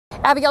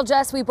Abigail,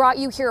 Jess, we brought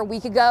you here a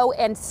week ago,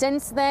 and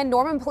since then,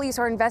 Norman police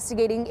are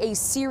investigating a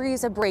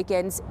series of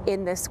break-ins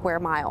in this square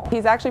mile.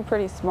 He's actually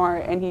pretty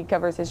smart and he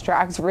covers his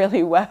tracks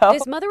really well.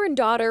 This mother and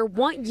daughter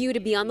want you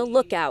to be on the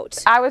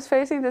lookout. I was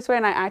facing this way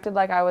and I acted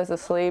like I was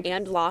asleep.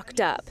 And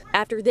locked up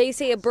after they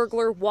say a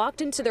burglar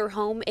walked into their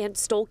home and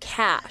stole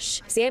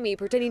cash. Sammy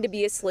pretending to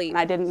be asleep.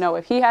 I didn't know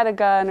if he had a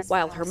gun.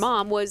 While her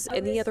mom was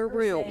in the other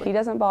room. He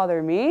doesn't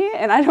bother me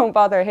and I don't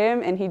bother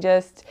him, and he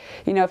just,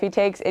 if he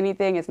takes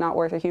anything, it's not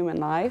worth a human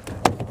life.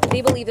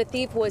 They believe the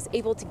thief was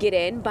able to get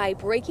in by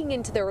breaking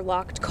into their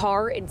locked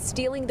car and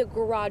stealing the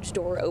garage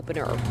door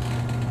opener.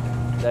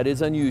 That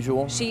is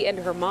unusual. She and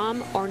her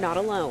mom are not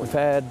alone. We've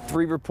had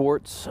 3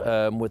 reports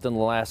within the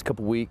last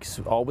couple weeks,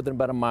 all within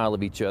about a mile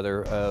of each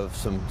other, of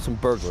some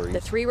burglaries. The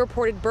 3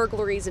 reported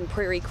burglaries in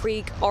Prairie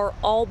Creek are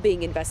all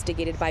being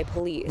investigated by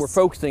police. We're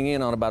focusing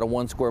in on about a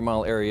 1 square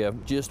mile area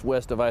just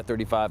west of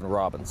I-35 and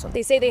Robinson.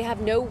 They say they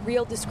have no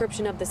real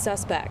description of the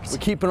suspect. We're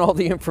keeping all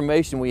the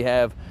information we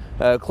have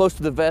close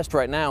to the vest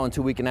right now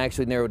until we can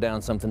actually narrow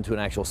down something to an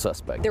actual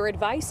suspect. Their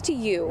advice to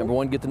you. Number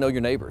 1, get to know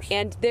your neighbors.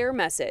 And their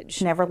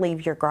message. Never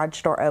leave your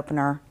garage door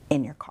opener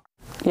in your car.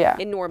 Yeah.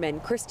 In Norman,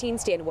 Christine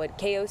Stanwood,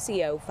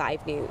 KOCO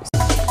 5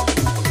 News.